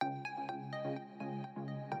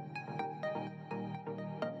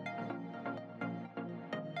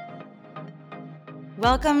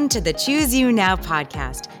Welcome to the Choose You Now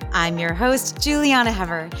podcast. I'm your host, Juliana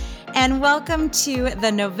Hever, and welcome to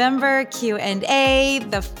the November Q&A,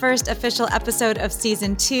 the first official episode of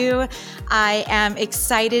season 2. I am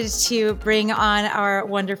excited to bring on our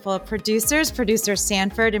wonderful producers, producer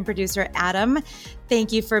Sanford and producer Adam.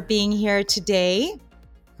 Thank you for being here today.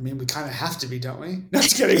 I mean, we kind of have to be, don't we? No,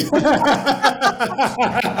 just kidding.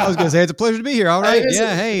 I was going to say, it's a pleasure to be here. All right.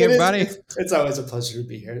 Yeah. Hey, everybody. It's always a pleasure to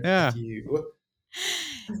be here. Yeah. Thank you.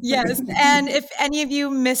 Yes. And if any of you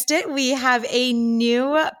missed it, we have a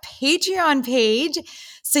new Patreon page.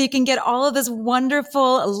 So you can get all of this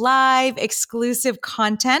wonderful live exclusive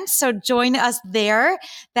content. So join us there.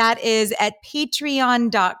 That is at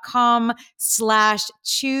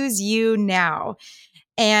patreon.com/chooseyounow.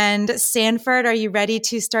 And Sanford, are you ready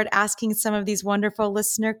to start asking some of these wonderful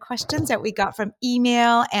listener questions that we got from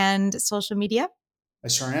email and social media? I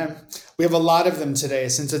sure am. We have a lot of them today.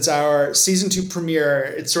 Since it's our season 2 premiere,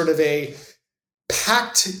 it's sort of a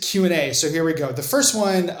packed Q&A. So here we go. The first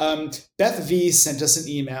one, Beth V sent us an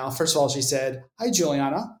email. First of all, she said, "Hi,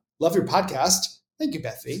 Juliana. Love your podcast." Thank you,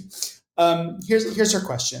 Beth V. Here's her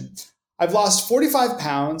question. "I've lost 45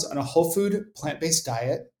 pounds on a whole food plant-based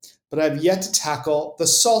diet, but I've yet to tackle the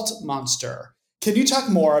salt monster. Can you talk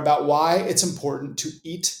more about why it's important to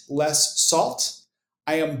eat less salt?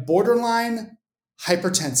 I am borderline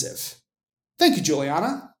hypertensive." Thank you,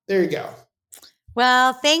 Juliana. There you go.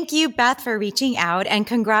 Well, thank you, Beth, for reaching out, and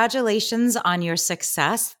congratulations on your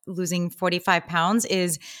success. Losing 45 pounds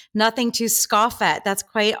is nothing to scoff at. That's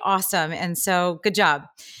quite awesome. And so good job.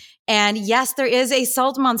 And yes, there is a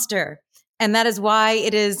salt monster. And that is why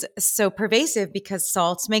it is so pervasive, because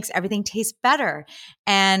salt makes everything taste better.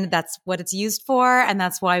 And that's what it's used for. And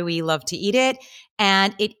that's why we love to eat it.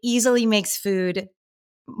 And it easily makes food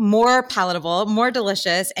more palatable, more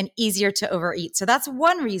delicious, and easier to overeat. So that's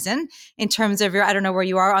one reason in terms of I don't know where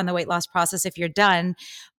you are on the weight loss process if you're done,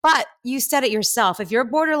 but you said it yourself. If you're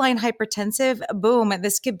borderline hypertensive, boom,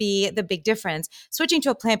 this could be the big difference. Switching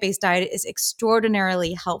to a plant-based diet is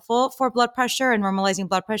extraordinarily helpful for blood pressure and normalizing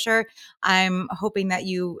blood pressure. I'm hoping that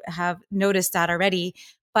you have noticed that already.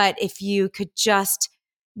 But if you could just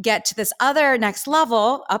get to this other next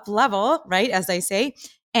level, up level, right, as I say,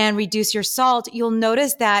 and reduce your salt, you'll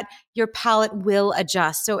notice that your palate will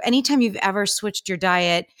adjust. So anytime you've ever switched your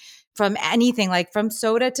diet from anything, like from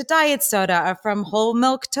soda to diet soda, or from whole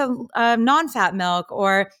milk to non-fat milk,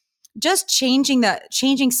 or just changing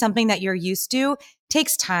something that you're used to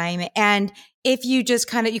takes time. And if you just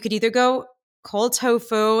you could either go cold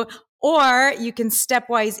tofu, or you can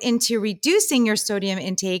stepwise into reducing your sodium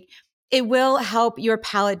intake. It will help your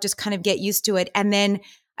palate just kind of get used to it. And then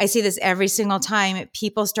I see this every single time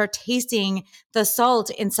people start tasting the salt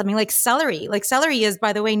in something like celery. Like celery is,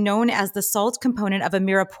 by the way, known as the salt component of a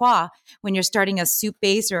mirepoix. When you're starting a soup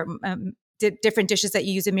base or different dishes that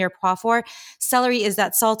you use a mirepoix for, celery is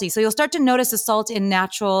that salty. So you'll start to notice the salt in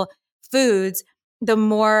natural foods the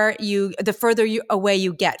further away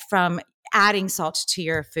you get from adding salt to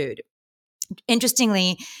your food.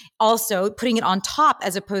 Interestingly, also putting it on top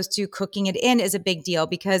as opposed to cooking it in is a big deal,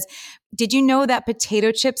 because did you know that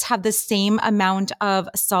potato chips have the same amount of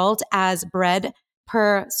salt as bread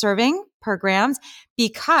per serving, per grams?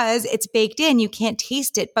 Because it's baked in, you can't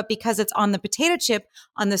taste it, but because it's on the potato chip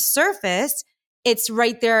on the surface, it's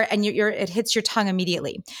right there and it hits your tongue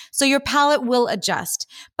immediately. So your palate will adjust.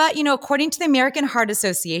 But, according to the American Heart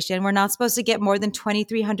Association, we're not supposed to get more than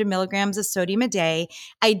 2,300 milligrams of sodium a day.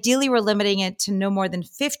 Ideally, we're limiting it to no more than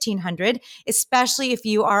 1,500, especially if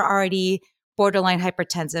you are already borderline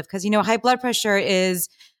hypertensive. Because, high blood pressure is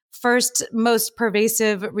first most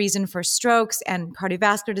pervasive reason for strokes and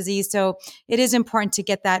cardiovascular disease. So it is important to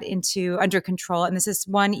get that under control. And this is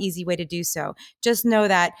one easy way to do so. Just know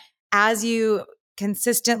that as you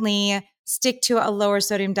consistently stick to a lower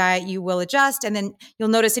sodium diet, you will adjust. And then you'll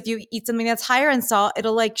notice if you eat something that's higher in salt,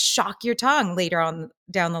 it'll shock your tongue later on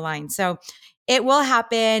down the line. So it will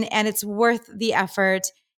happen, and it's worth the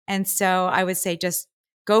effort. And so I would say just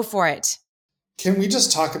go for it. Can we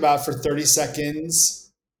just talk about for 30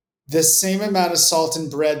 seconds the same amount of salt in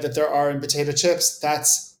bread that there are in potato chips?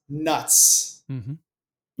 That's nuts. Mm-hmm.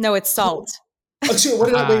 No, it's salt. Oh, shoot, what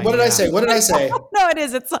did I say? What did I say? No, it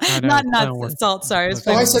is. It's not nuts. It's salt. Sorry.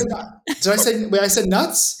 I said I said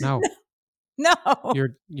nuts? No. No.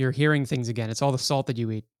 You're hearing things again. It's all the salt that you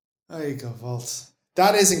eat. There you go, Walt.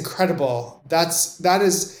 That is incredible. That's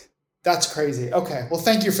crazy. Okay. Well,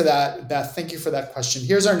 thank you for that, Beth. Thank you for that question.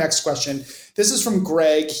 Here's our next question. This is from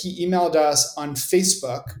Greg. He emailed us on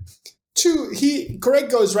Facebook. Greg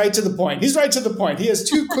goes right to the point. He's right to the point. He has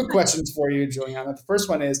 2 quick questions for you, Juliana. The first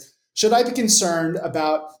one is, Should I be concerned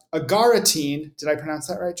about agaritine? Did I pronounce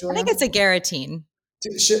that right, I think Juliana? it's agaritine.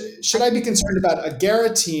 Should I be concerned about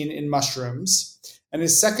agaritine in mushrooms? And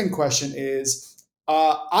his second question is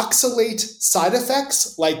oxalate side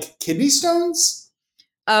effects like kidney stones?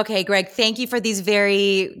 Okay, Greg, thank you for these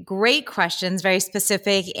very great questions, very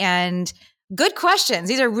specific and good questions.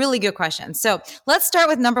 These are really good questions. So let's start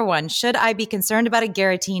with number one. Should I be concerned about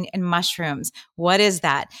agaritine in mushrooms? What is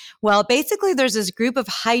that? Well, basically, there's this group of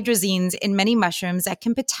hydrazines in many mushrooms that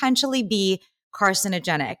can potentially be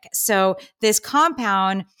carcinogenic. So this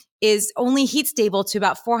compound is only heat stable to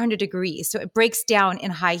about 400 degrees. So it breaks down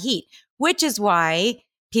in high heat, which is why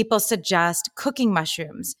people suggest cooking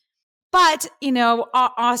mushrooms. But,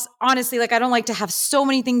 honestly, like I don't like to have so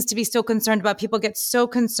many things to be so concerned about. People get so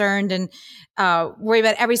concerned and worry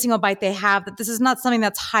about every single bite they have that this is not something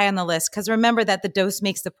that's high on the list. Because remember that the dose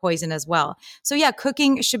makes the poison as well. So yeah,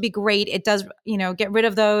 cooking should be great. It does, get rid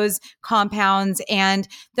of those compounds. And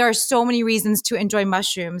there are so many reasons to enjoy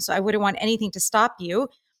mushrooms. So I wouldn't want anything to stop you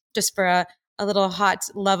just for a little hot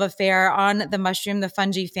love affair on the mushroom, the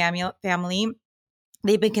fungi family.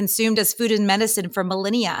 They've been consumed as food and medicine for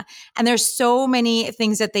millennia. And there's so many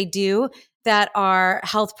things that they do that are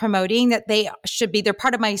health promoting that they're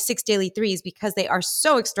part of my 6 daily threes because they are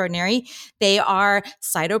so extraordinary. They are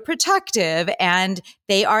cytoprotective and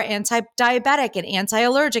they are anti-diabetic and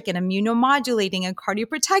anti-allergic and immunomodulating and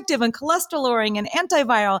cardioprotective and cholesterol lowering and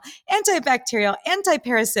antiviral, antibacterial,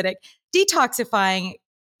 antiparasitic, detoxifying,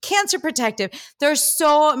 cancer protective. There are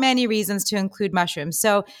so many reasons to include mushrooms.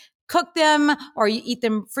 So cook them or you eat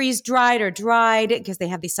them freeze dried or dried because they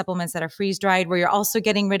have these supplements that are freeze dried where you're also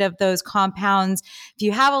getting rid of those compounds. If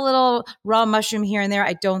you have a little raw mushroom here and there,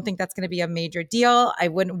 I don't think that's going to be a major deal. I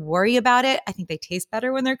wouldn't worry about it. I think they taste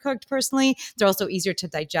better when they're cooked personally. They're also easier to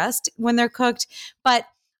digest when they're cooked. But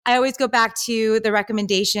I always go back to the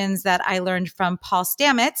recommendations that I learned from Paul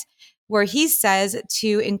Stamets, where he says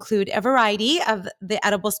to include a variety of the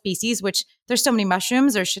edible species, which there's so many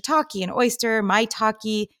mushrooms. There's shiitake and oyster,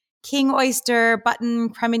 maitake, king oyster,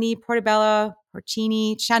 button, cremini, portobello,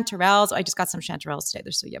 porcini, chanterelles. I just got some chanterelles today.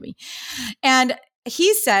 They're so yummy. And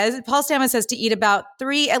Paul Stamets says to eat about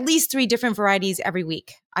at least three different varieties every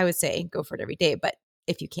week. I would say go for it every day, but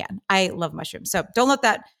if you can. I love mushrooms. So don't let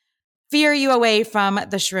that veer you away from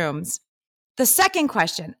the shrooms. The second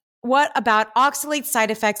question, what about oxalate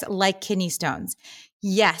side effects like kidney stones?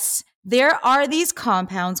 Yes. There are these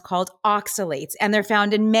compounds called oxalates, and they're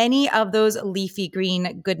found in many of those leafy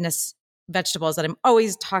green goodness vegetables that I'm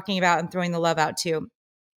always talking about and throwing the love out to.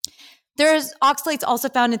 There's oxalates also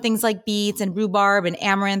found in things like beets and rhubarb and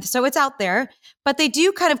amaranth, so it's out there, but they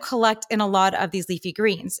do kind of collect in a lot of these leafy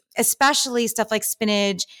greens, especially stuff like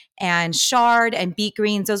spinach and chard and beet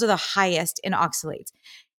greens. Those are the highest in oxalates.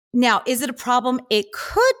 Now, is it a problem? It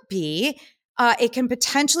could be. It can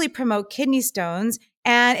potentially promote kidney stones.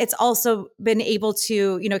 And it's also been able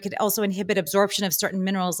to, it could also inhibit absorption of certain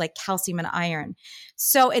minerals like calcium and iron.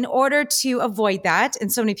 So in order to avoid that,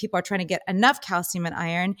 and so many people are trying to get enough calcium and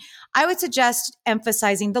iron, I would suggest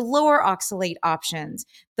emphasizing the lower oxalate options.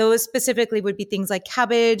 Those specifically would be things like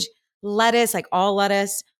cabbage, lettuce, like all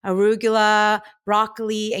lettuce, arugula,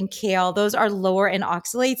 broccoli, and kale. Those are lower in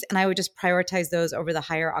oxalates, and I would just prioritize those over the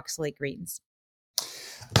higher oxalate greens.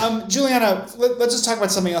 Juliana, let's just talk about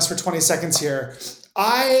something else for 20 seconds here.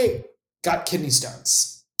 I got kidney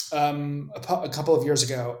stones a couple of years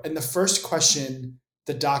ago, and the first question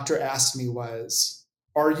the doctor asked me was,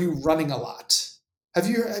 "Are you running a lot?" Have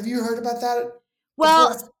you heard about that?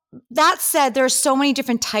 Well, before? That said, there are so many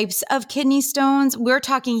different types of kidney stones. We're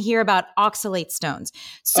talking here about oxalate stones.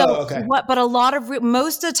 So, okay. But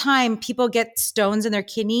most of the time, people get stones in their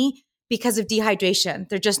kidney because of dehydration.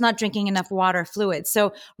 They're just not drinking enough water fluids.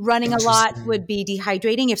 So running a lot would be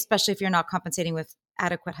dehydrating, especially if you're not compensating with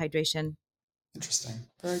adequate hydration. Interesting.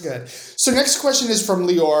 Very good. So next question is from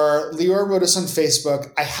Lior. Lior wrote us on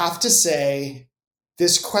Facebook. I have to say,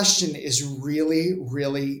 this question is really,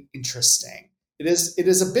 really interesting. It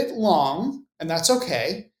is a bit long, and that's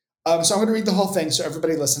okay. So I'm going to read the whole thing. So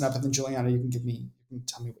everybody listen up, and then Juliana, you can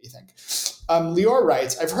tell me what you think. Lior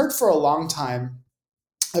writes, I've heard for a long time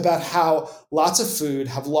about how lots of food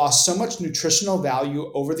have lost so much nutritional value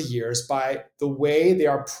over the years by the way they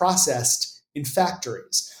are processed in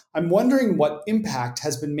factories. I'm wondering what impact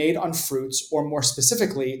has been made on fruits, or more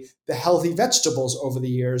specifically, the healthy vegetables over the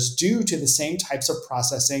years due to the same types of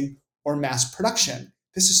processing or mass production.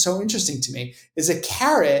 This is so interesting to me. Is a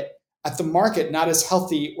carrot at the market not as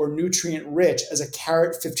healthy or nutrient rich as a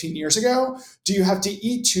carrot 15 years ago? Do you have to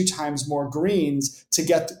eat 2 times more greens to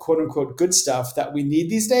get the quote unquote good stuff that we need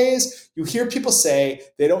these days? You hear people say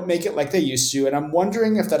they don't make it like they used to, and I'm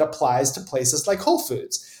wondering if that applies to places like Whole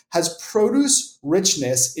Foods. Has produce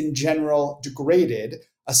richness in general degraded,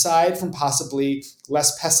 aside from possibly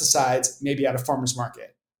less pesticides, maybe at a farmer's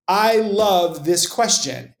market? I love this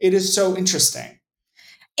question. It is so interesting.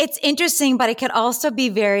 It's interesting, but it could also be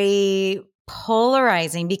very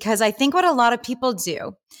polarizing, because I think what a lot of people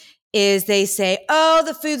do is they say, oh,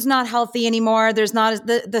 the food's not healthy anymore. There's not,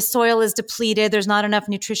 the soil is depleted. There's not enough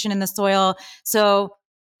nutrition in the soil. So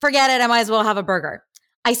forget it. I might as well have a burger.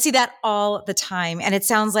 I see that all the time. And it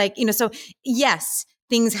sounds like, so yes,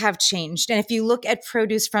 things have changed. And if you look at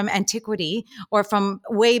produce from antiquity or from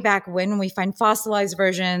way back when we find fossilized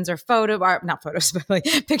versions or not photos, but like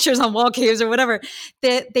pictures on wall caves or whatever,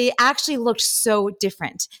 they actually looked so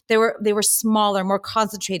different. They were smaller, more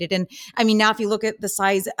concentrated. And I mean, now if you look at the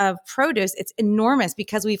size of produce, it's enormous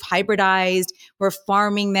because we've hybridized, we're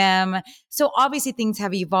farming them. So obviously things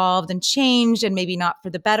have evolved and changed, and maybe not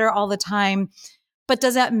for the better all the time. But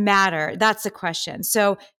does that matter? That's the question.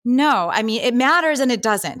 So no, I mean, it matters and it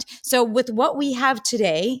doesn't. So with what we have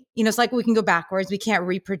today, it's like we can go backwards. We can't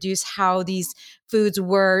reproduce how these foods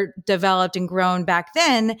were developed and grown back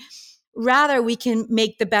then. Rather, we can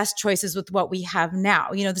make the best choices with what we have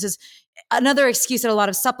now. This is another excuse that a lot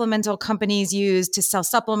of supplemental companies use to sell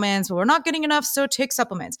supplements. Well, we're not getting enough, so take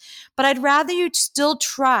supplements. But I'd rather you still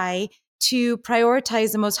try to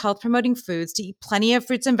prioritize the most health promoting foods, to eat plenty of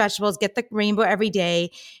fruits and vegetables, get the rainbow every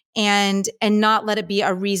day, and not let it be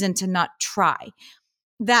a reason to not try.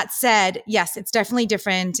 That said, yes, it's definitely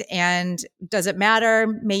different. And does it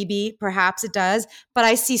matter? Maybe, perhaps it does. But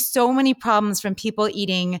I see so many problems from people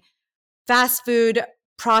eating fast food,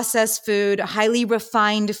 processed food, highly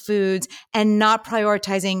refined foods, and not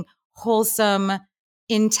prioritizing wholesome,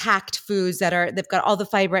 intact foods they've got all the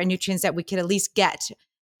fiber and nutrients that we could at least get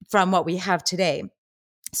from what we have today.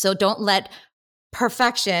 So don't let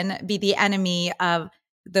perfection be the enemy of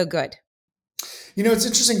the good. It's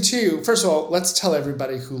interesting too. First of all, let's tell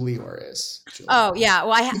everybody who Lior is. Julie. Oh yeah.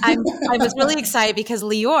 Well, I was really excited because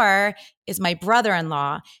Lior is my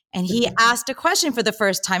brother-in-law, and he asked a question for the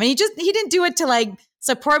first time, and he didn't do it to like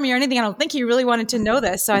support me or anything. I don't think he really wanted to know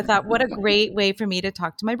this. So I thought, what a great way for me to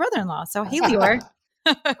talk to my brother-in-law. So hey, Lior.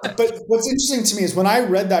 But what's interesting to me is when I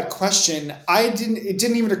read that question, it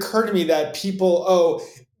didn't even occur to me that people,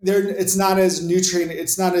 it's not as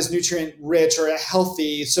nutrient rich or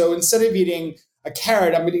healthy. So instead of eating a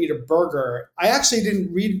carrot, I'm going to eat a burger. I actually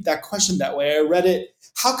didn't read that question that way. I read it,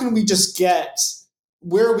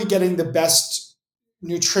 where are we getting the best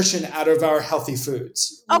nutrition out of our healtking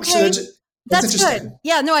foods? Okay. So that's good.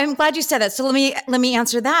 Yeah, no, I'm glad you said that. So let me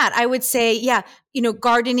answer that. I would say, yeah,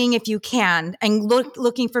 gardening if you can, and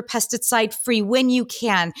looking for pesticide free when you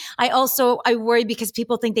can. I worry because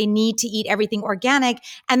people think they need to eat everything organic,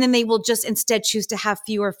 and then they will just instead choose to have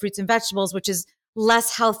fewer fruits and vegetables, which is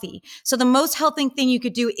less healthy. So the most healthy thing you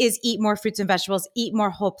could do is eat more fruits and vegetables, eat more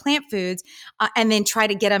whole plant foods, and then try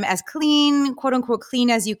to get them as clean, quote unquote, clean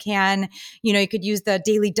as you can. You could use the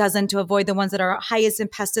Daily Dozen to avoid the ones that are highest in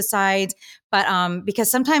pesticides. But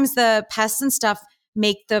because sometimes the pests and stuff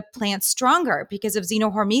make the plant stronger because of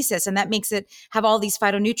xenohormesis, and that makes it have all these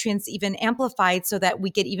phytonutrients even amplified so that we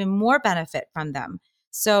get even more benefit from them.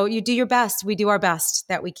 So you do your best. We do our best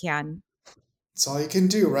that we can. That's all you can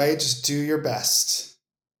do, right? Just do your best.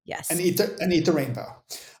 Yes. And eat the rainbow.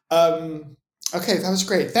 Okay, that was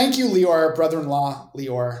great. Thank you, Lior, brother-in-law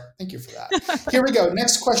Lior. Thank you for that. Here we go.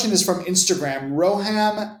 Next question is from Instagram.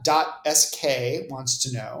 Roham.sk wants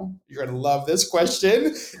to know, you're going to love this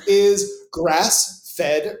question, is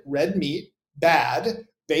grass-fed red meat bad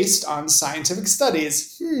based on scientific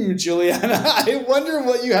studies? Juliana, I wonder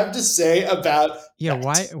what you have to say about that.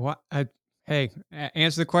 Why? Hey,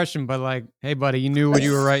 answer the question, but like, hey, buddy, you knew what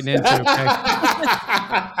you were writing into. Okay?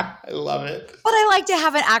 I love it. But I like to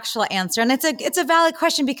have an actual answer. And it's a valid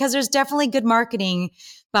question because there's definitely good marketing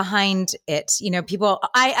behind it. People,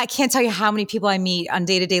 I can't tell you how many people I meet on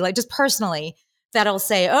day-to-day, like just personally, that'll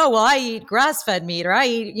say, oh, well, I eat grass-fed meat or I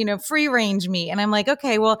eat, free-range meat. And I'm like,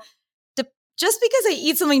 okay, well, just because I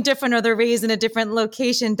eat something different or they're raised in a different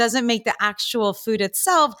location doesn't make the actual food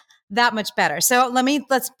itself that much better. So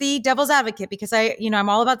let's be devil's advocate because I'm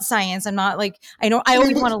all about the science. I'm not like, I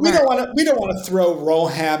always want to learn. We don't want to throw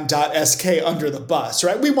Roham.sk under the bus,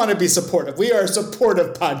 right? We want to be supportive. We are a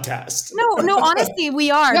supportive podcast. No, honestly,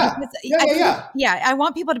 we are. Yeah. I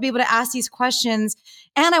want people to be able to ask these questions,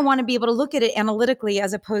 and I want to be able to look at it analytically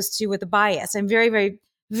as opposed to with a bias. I'm very, very,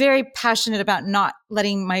 very passionate about not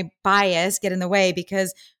letting my bias get in the way,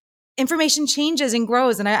 because information changes and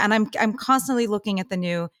grows, and I'm constantly looking at the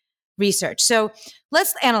new research. So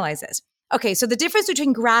let's analyze this. Okay, so the difference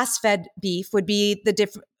between grass-fed beef would be the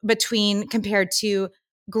between compared to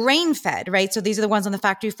grain-fed, right? So these are the ones on the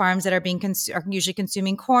factory farms that are are usually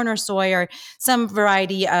consuming corn or soy or some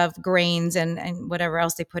variety of grains and whatever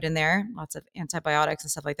else they put in there. Lots of antibiotics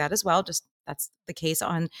and stuff like that as well. Just that's the case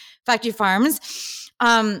on factory farms.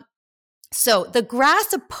 So the grass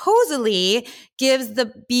supposedly gives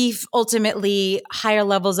the beef ultimately higher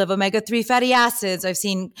levels of omega-3 fatty acids. I've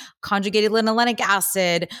seen conjugated linolenic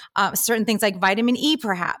acid, certain things like vitamin E,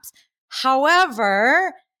 perhaps.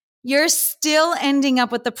 However, you're still ending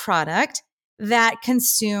up with the product that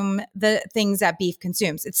consume the things that beef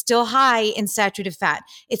consumes. It's still high in saturated fat.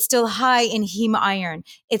 It's still high in heme iron.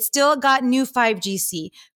 It's still got new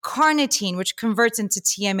 5-GC, carnitine, which converts into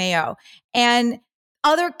TMAO, and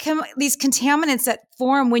other these contaminants that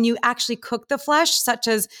form when you actually cook the flesh, such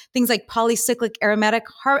as things like polycyclic aromatic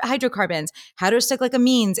hydrocarbons, heterocyclic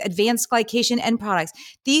amines, advanced glycation end products.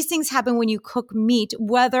 These things happen when you cook meat,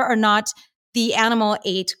 whether or not the animal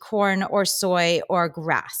ate corn or soy or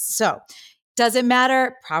grass. So does it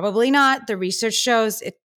matter? Probably not. The research shows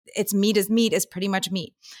it's meat is pretty much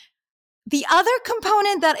meat. The other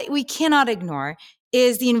component that we cannot ignore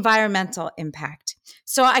is the environmental impact.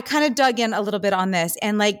 So I kind of dug in a little bit on this,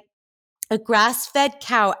 and like a grass-fed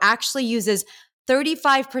cow actually uses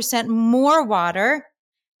 35% more water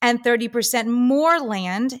and 30% more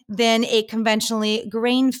land than a conventionally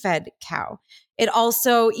grain-fed cow. It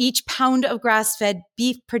also, each pound of grass-fed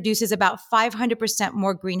beef produces about 500%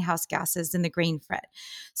 more greenhouse gases than the grain-fed.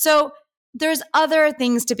 So there's other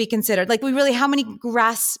things to be considered. Like how many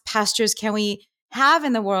grass pastures can we have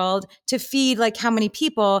in the world to feed like how many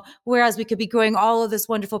people, whereas we could be growing all of this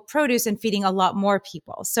wonderful produce and feeding a lot more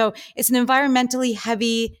people. So it's an environmentally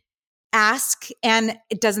heavy ask, and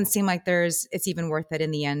it doesn't seem like it's even worth it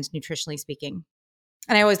in the end, nutritionally speaking.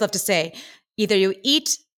 And I always love to say, either you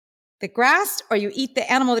eat the grass or you eat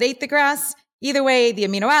the animal that ate the grass. Either way, the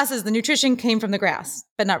amino acids, the nutrition came from the grass,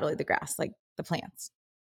 but not really the grass, like the plants.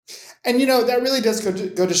 And, that really does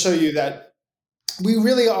go to show you that we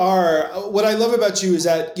really are. What I love about you is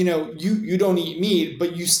that, you don't eat meat,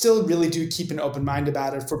 but you still really do keep an open mind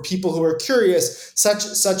about it for people who are curious, such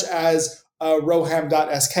as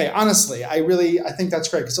roham.sk. Honestly, I think that's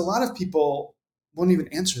great, because a lot of people won't even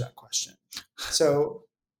answer that question. So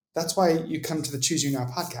that's why you come to the Choose You Now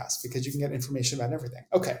podcast, because you can get information about everything.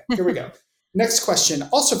 Okay, here we go. Next question,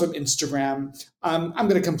 also from Instagram. I'm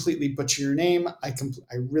going to completely butcher your name. I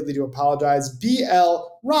really do apologize. BL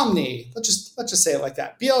Romney. Let's just say it like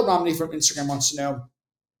that. BL Romney from Instagram wants to know,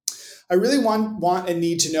 I really want and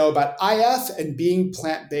need to know about IF and being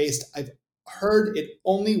plant-based. I've heard it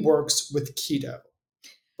only works with keto.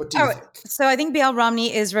 What do you think? So I think BL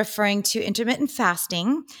Romney is referring to intermittent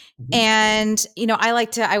fasting. Mm-hmm. And,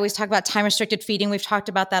 I always talk about time restricted feeding. We've talked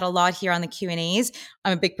about that a lot here on the Q&As.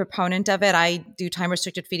 I'm a big proponent of it. I do time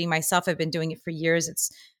restricted feeding myself. I've been doing it for years. It's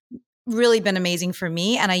really been amazing for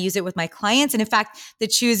me, and I use it with my clients. And in fact, the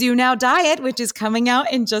Choose You Now diet, which is coming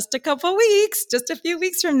out in just a few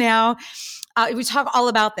weeks from now, we talk all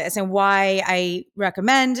about this and why I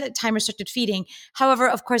recommend time-restricted feeding. However,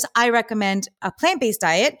 of course, I recommend a plant-based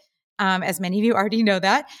diet, as many of you already know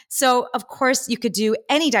that. So, of course, you could do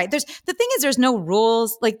any diet. The thing is, there's no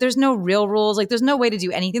rules. Like, there's no real rules. Like, there's no way to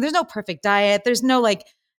do anything. There's no perfect diet. There's no,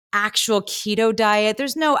 actual keto diet.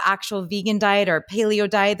 There's no actual vegan diet or paleo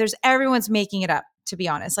diet. Everyone's making it up, to be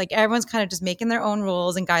honest. Like, everyone's kind of just making their own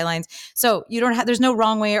rules and guidelines. So, there's no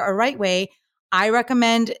wrong way or right way. I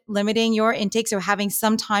recommend limiting your intake, so having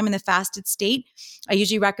some time in the fasted state. I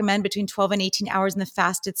usually recommend between 12 and 18 hours in the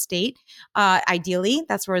fasted state. Ideally,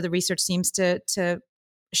 that's where the research seems to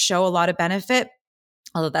show a lot of benefit,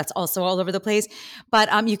 although that's also all over the place.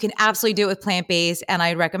 But you can absolutely do it with plant-based, and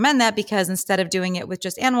I recommend that because instead of doing it with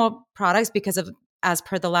just animal products, as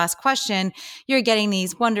per the last question, you're getting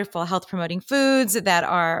these wonderful health-promoting foods that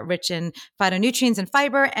are rich in phytonutrients and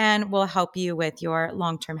fiber and will help you with your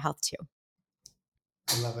long-term health too.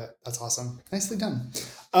 I love it. That's awesome. Nicely done.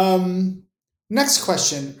 Next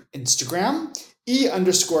question, Instagram,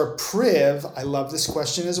 E_Priv. I love this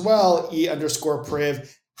question as well.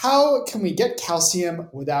 E_Priv. How can we get calcium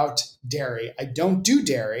without dairy? I don't do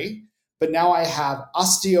dairy, but now I have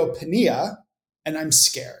osteopenia and I'm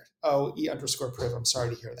scared. Oh, E_Priv. I'm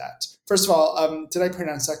sorry to hear that. First of all, did I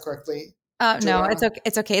pronounce that correctly? No, it's okay.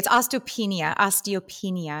 It's okay. It's osteopenia.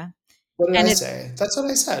 Osteopenia. What did I say? That's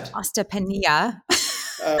what I said. Osteopenia.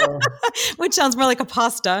 Which sounds more like a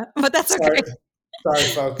pasta, but that's okay. Sorry,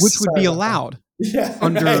 folks. Which would be allowed.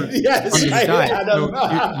 under Yes, the right, diet. Adam.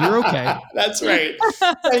 So you're okay. That's right.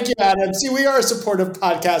 Thank you, Adam. See, we are a supportive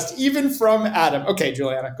podcast, even from Adam. Okay,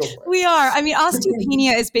 Juliana, go for it. We are. I mean,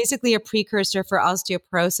 osteopenia is basically a precursor for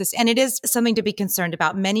osteoporosis, and it is something to be concerned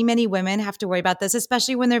about. Many, many women have to worry about this,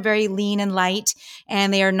 especially when they're very lean and light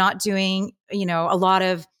and they are not doing, a lot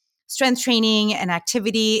of strength training and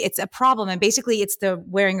activity. It's a problem. And basically it's the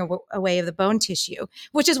wearing away of the bone tissue,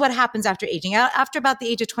 which is what happens after aging. After about the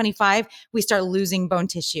age of 25, we start losing bone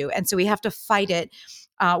tissue. And so we have to fight it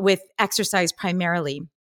with exercise primarily.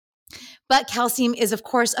 But calcium is, of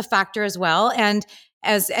course, a factor as well. And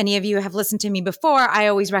as any of you have listened to me before, I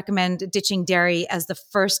always recommend ditching dairy as the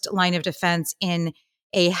first line of defense in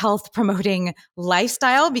a health promoting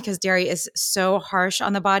lifestyle, because dairy is so harsh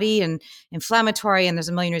on the body and inflammatory. And there's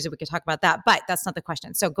a million reasons we could talk about that, but that's not the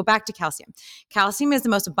question. So go back to calcium. Calcium is the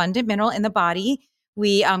most abundant mineral in the body.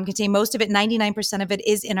 We contain most of it, 99% of it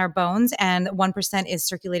is in our bones, and 1% is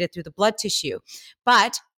circulated through the blood tissue.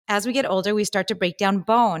 But as we get older, we start to break down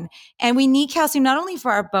bone, and we need calcium not only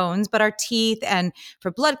for our bones, but our teeth and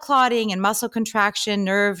for blood clotting and muscle contraction,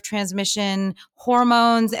 nerve transmission,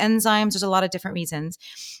 hormones, enzymes. There's a lot of different reasons.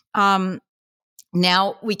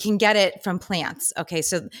 Now we can get it from plants. Okay.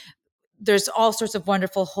 So there's all sorts of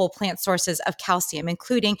wonderful whole plant sources of calcium,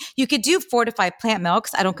 including you could do fortified plant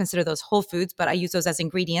milks. I don't consider those whole foods, but I use those as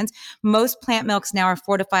ingredients. Most plant milks now are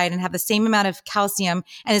fortified and have the same amount of calcium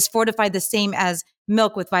and is fortified the same as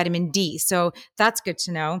milk with vitamin D. So that's good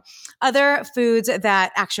to know. Other foods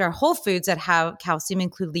that actually are whole foods that have calcium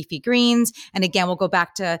include leafy greens. And again, we'll go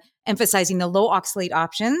back to emphasizing the low oxalate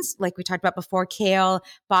options, like we talked about before, kale,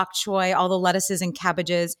 bok choy, all the lettuces and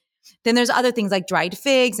cabbages. Then there's other things like dried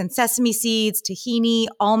figs and sesame seeds, tahini,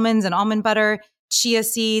 almonds and almond butter, chia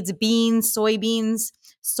seeds, beans, soybeans,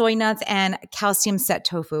 soy nuts, and calcium set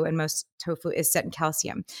tofu. And most tofu is set in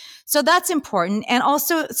calcium. So that's important. And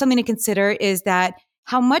also something to consider is that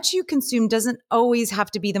how much you consume doesn't always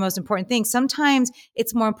have to be the most important thing. Sometimes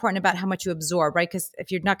it's more important about how much you absorb, right? Because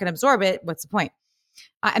if you're not going to absorb it, what's the point?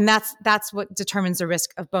 And that's what determines the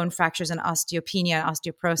risk of bone fractures and osteopenia and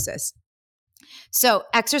osteoporosis. So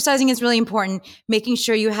exercising is really important, making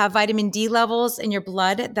sure you have vitamin D levels in your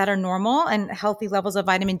blood that are normal, and healthy levels of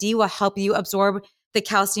vitamin D will help you absorb the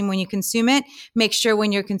calcium when you consume it. Make sure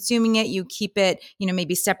when you're consuming it, you keep it,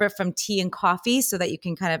 maybe separate from tea and coffee so that you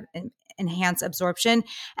can kind of enhance absorption.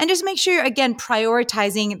 And just make sure you're, again,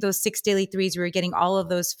 prioritizing those 6 daily threes where you're getting all of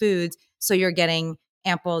those foods so you're getting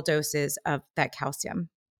ample doses of that calcium.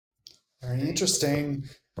 Very interesting.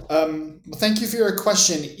 Well, thank you for your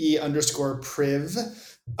question, E_priv.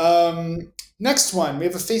 Next one, we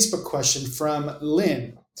have a Facebook question from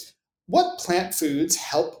Lynn. What plant foods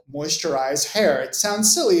help moisturize hair? It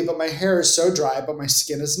sounds silly, but my hair is so dry, but my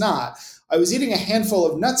skin is not. I was eating a handful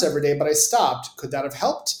of nuts every day, but I stopped. Could that have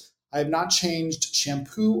helped? I have not changed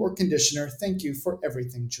shampoo or conditioner. Thank you for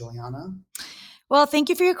everything, Juliana. Well, thank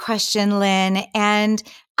you for your question, Lynn. And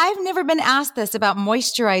I've never been asked this about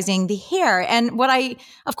moisturizing the hair. And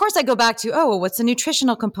of course, I go back to, what's the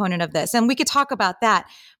nutritional component of this? And we could talk about that.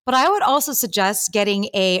 But I would also suggest getting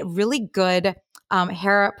a really good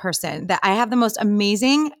hair person. That I have the most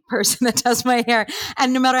amazing person that does my hair.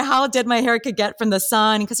 And no matter how dead my hair could get from the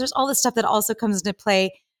sun, because there's all this stuff that also comes into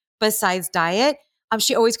play besides diet,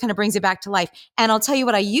 she always kind of brings it back to life. And I'll tell you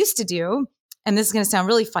what I used to do. And this is going to sound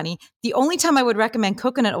really funny. The only time I would recommend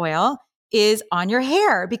coconut oil is on your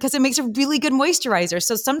hair because it makes a really good moisturizer.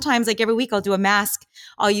 So sometimes, like every week, I'll do a mask.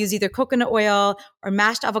 I'll use either coconut oil or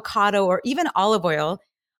mashed avocado or even olive oil.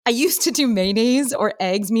 I used to do mayonnaise or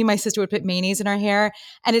eggs. Me and my sister would put mayonnaise in our hair,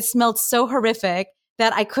 and it smelled so horrific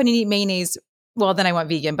that I couldn't eat mayonnaise. Well, then I went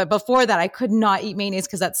vegan. But before that, I could not eat mayonnaise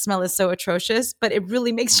because that smell is so atrocious, but it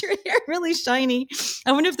really makes your hair really shiny.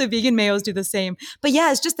 I wonder if the vegan mayos do the same. But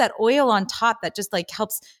yeah, it's just that oil on top that just like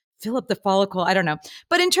helps fill up the follicle. I don't know.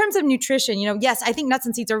 But in terms of nutrition, yes, I think nuts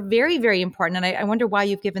and seeds are very, very important. And I wonder why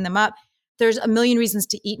you've given them up. There's a million reasons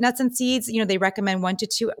to eat nuts and seeds. They recommend 1 to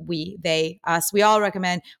 2, we all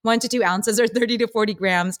recommend 1 to 2 ounces or 30 to 40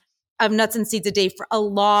 grams of nuts and seeds a day for a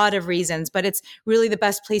lot of reasons, but it's really the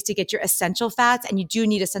best place to get your essential fats. And you do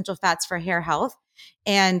need essential fats for hair health.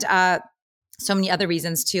 And so many other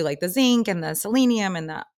reasons too, like the zinc and the selenium and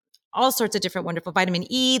the all sorts of different wonderful vitamin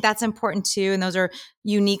E. That's important too. And those are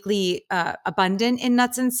uniquely abundant in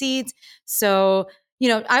nuts and seeds. So,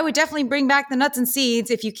 I would definitely bring back the nuts and seeds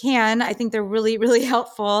if you can. I think they're really, really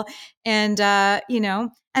helpful. And,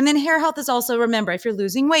 and then hair health is also, remember, if you're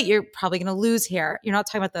losing weight, you're probably going to lose hair. You're not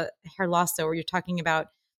talking about the hair loss though, or you're talking about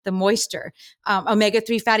the moisture.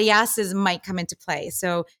 Omega-3 fatty acids might come into play.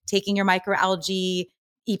 So taking your microalgae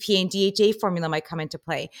EPA and DHA formula might come into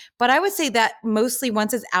play. But I would say that mostly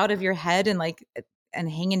once it's out of your head and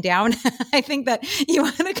hanging down, I think that you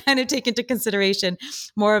want to kind of take into consideration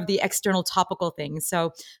more of the external topical things.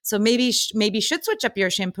 So maybe should switch up your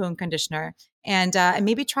shampoo and conditioner, and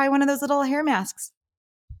maybe try one of those little hair masks.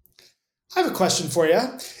 I have a question for you.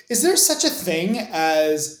 Is there such a thing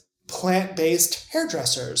as plant-based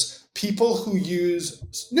hairdressers? People who use,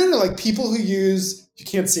 you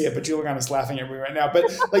can't see it, but Juliana's laughing at me right now, but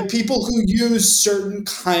like people who use certain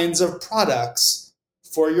kinds of products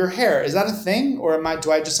for your hair. Is that a thing? Or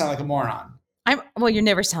do I just sound like a moron? Well, you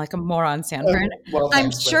never sound like a moron, Sanford. Thanks,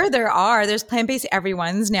 I'm sure there's plant-based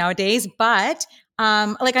everyone's nowadays, but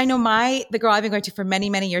like I know the girl I've been going to for many,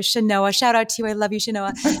 many years, Shanoa, shout out to you. I love you,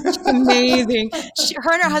 Shanoa. She's amazing.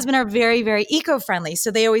 Her and her husband are very, very eco-friendly.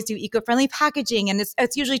 So they always do eco-friendly packaging, and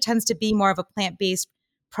it's usually tends to be more of a plant-based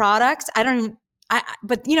product.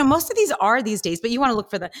 But most of these are these days, but you want to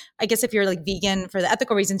look for I guess if you're like vegan for the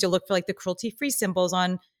ethical reasons, you'll look for like the cruelty-free symbols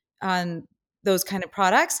on those kind of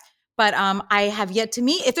products. But I have yet to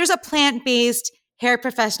meet, if there's a plant-based hair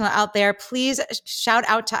professional out there, please shout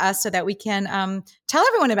out to us so that we can tell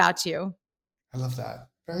everyone about you. I love that.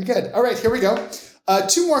 Very good. All right, here we go.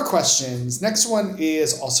 2 more questions. Next one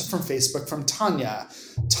is also from Facebook, from Tanya.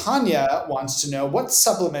 Tanya wants to know, what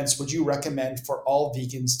supplements would you recommend for all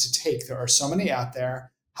vegans to take? There are so many out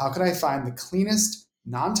there. How can I find the cleanest,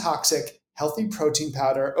 non-toxic, healthy protein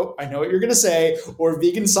powder? Oh, I know what you're going to say. Or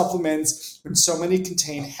vegan supplements when so many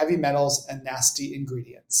contain heavy metals and nasty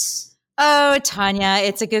ingredients. Oh, Tanya,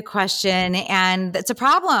 it's a good question. And it's a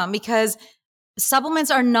problem because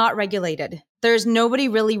supplements are not regulated. There's nobody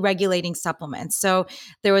really regulating supplements. So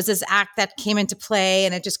there was this act that came into play,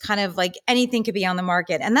 and it just kind of like anything could be on the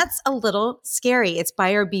market. And that's a little scary. It's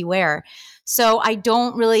buyer beware. So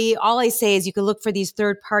all I say is you could look for these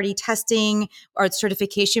third-party testing or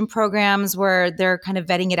certification programs where they're kind of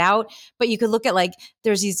vetting it out. But you could look at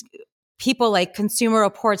there's these people like Consumer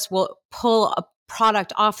Reports will pull a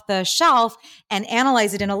product off the shelf and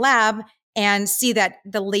analyze it in a lab and see that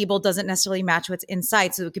the label doesn't necessarily match what's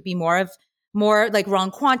inside. So it could be more like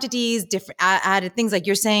wrong quantities, different added things like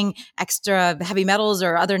you're saying, extra heavy metals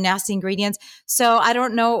or other nasty ingredients. So I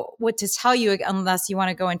don't know what to tell you unless you want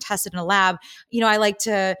to go and test it in a lab. I like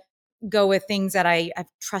to go with things that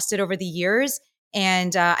I've trusted over the years,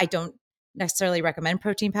 and I don't necessarily recommend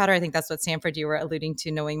protein powder. I think that's what, Sanford, you were alluding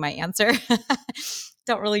to, knowing my answer.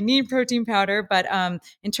 Don't really need protein powder, but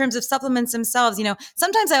in terms of supplements themselves,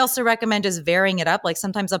 sometimes I also recommend just varying it up. Like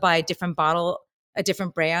sometimes I'll buy a different bottle, a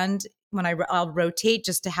different brand when I'll rotate,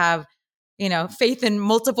 just to have, faith in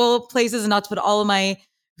multiple places and not to put all of my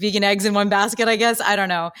vegan eggs in one basket, I guess. I don't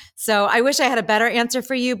know. So I wish I had a better answer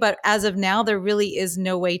for you, but as of now, there really is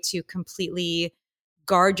no way to completely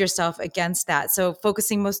guard yourself against that. So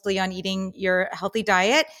focusing mostly on eating your healthy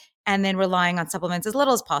diet and then relying on supplements as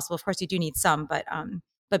little as possible. Of course, you do need some,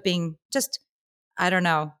 but being just, I don't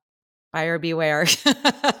know, buyer beware.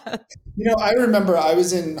 I remember I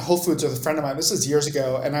was in Whole Foods with a friend of mine. This was years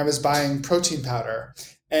ago, and I was buying protein powder.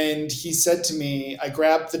 And he said to me, I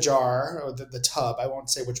grabbed the jar or the tub. I won't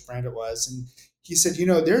say which brand it was. And he said,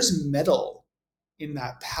 there's metal in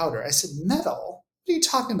that powder. I said, metal? What are you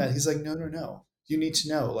talking about? He's like, no. You need to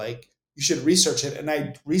know. You should research it. And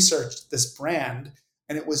I researched this brand,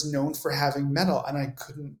 and it was known for having metal, and I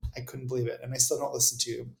couldn't believe it. And I still don't listen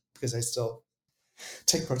to you because I still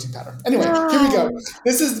take protein powder. Anyway, Here we go.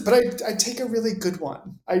 I take a really good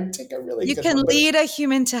one. You can lead a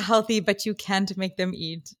human to healthy, but you can't make them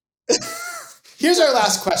eat. Here's our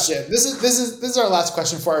last question. This is our last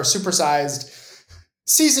question for our supersized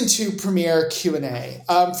Season 2 premiere Q&A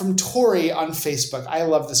from Tori on Facebook. I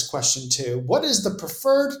love this question too. What is the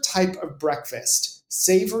preferred type of breakfast?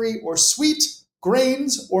 Savory or sweet?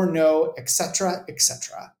 Grains or no? Etc.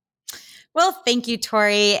 etc. Well, thank you,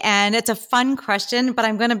 Tori. And it's a fun question, but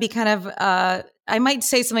I'm going to be kind of, I might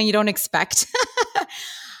say something you don't expect.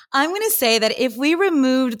 I'm going to say that if we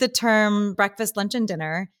removed the term breakfast, lunch, and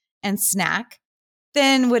dinner and snack,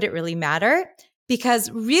 then would it really matter? Because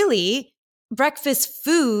really, breakfast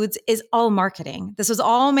foods is all marketing. This was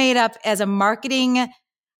all made up as a marketing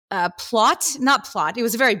not plot. It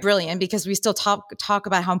was very brilliant because we still talk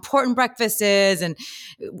about how important breakfast is and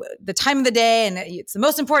the time of the day, and it's the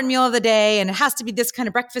most important meal of the day, and it has to be this kind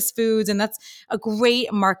of breakfast foods. And that's a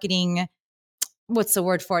great marketing. What's the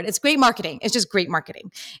word for it? It's great marketing. It's just great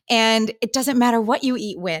marketing. And it doesn't matter what you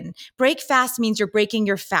eat when. Break fast means you're breaking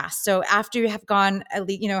your fast. So after you have gone at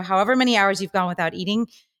least, however many hours you've gone without eating,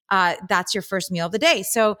 that's your first meal of the day.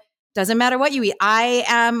 So doesn't matter what you eat.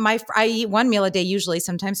 I eat one meal a day usually,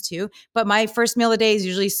 sometimes two, but my first meal a day is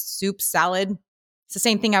usually soup, salad, It's the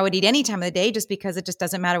same thing I would eat any time of the day, just because it just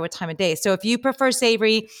doesn't matter what time of day. So if you prefer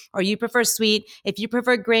savory or you prefer sweet, if you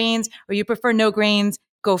prefer grains or you prefer no grains,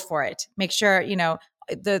 go for it. Make sure,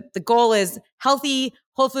 the goal is healthy,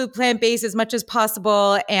 whole food, plant-based as much as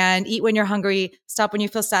possible, and eat when you're hungry, stop when you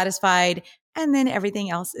feel satisfied, and then everything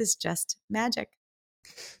else is just magic.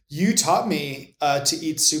 You taught me to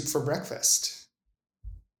eat soup for breakfast.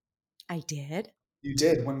 I did. You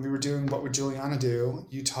did. When we were doing What Would Juliana Do,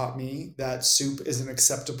 you taught me that soup is an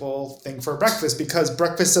acceptable thing for breakfast because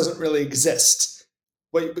breakfast doesn't really exist.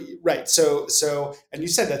 Right. So, and you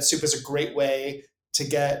said that soup is a great way to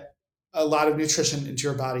get a lot of nutrition into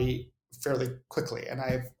your body fairly quickly. And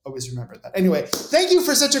I've always remembered that. Anyway, thank you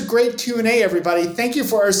for such a great Q&A, everybody. Thank you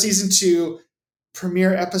for our season 2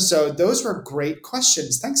 premiere episode. Those were great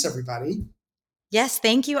questions. Thanks, everybody. Yes,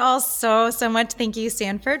 thank you all so much. Thank you,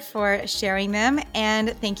 Sanford, for sharing them. And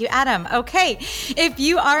thank you, Adam. Okay, if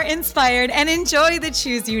you are inspired and enjoy the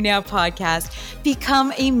Choose You Now podcast,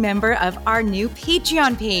 become a member of our new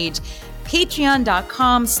Patreon page,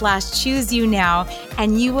 patreon.com/chooseyounow,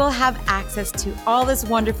 and you will have access to all this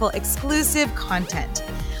wonderful exclusive content.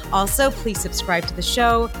 Also, please subscribe to the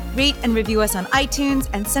show, rate and review us on iTunes,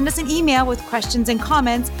 and send us an email with questions and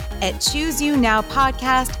comments at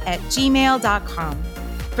chooseyounowpodcast@gmail.com.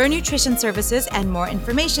 For nutrition services and more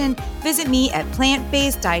information, visit me at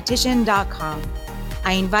plantbaseddietitian.com.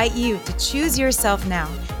 I invite you to choose yourself now,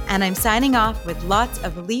 and I'm signing off with lots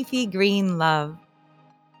of leafy green love.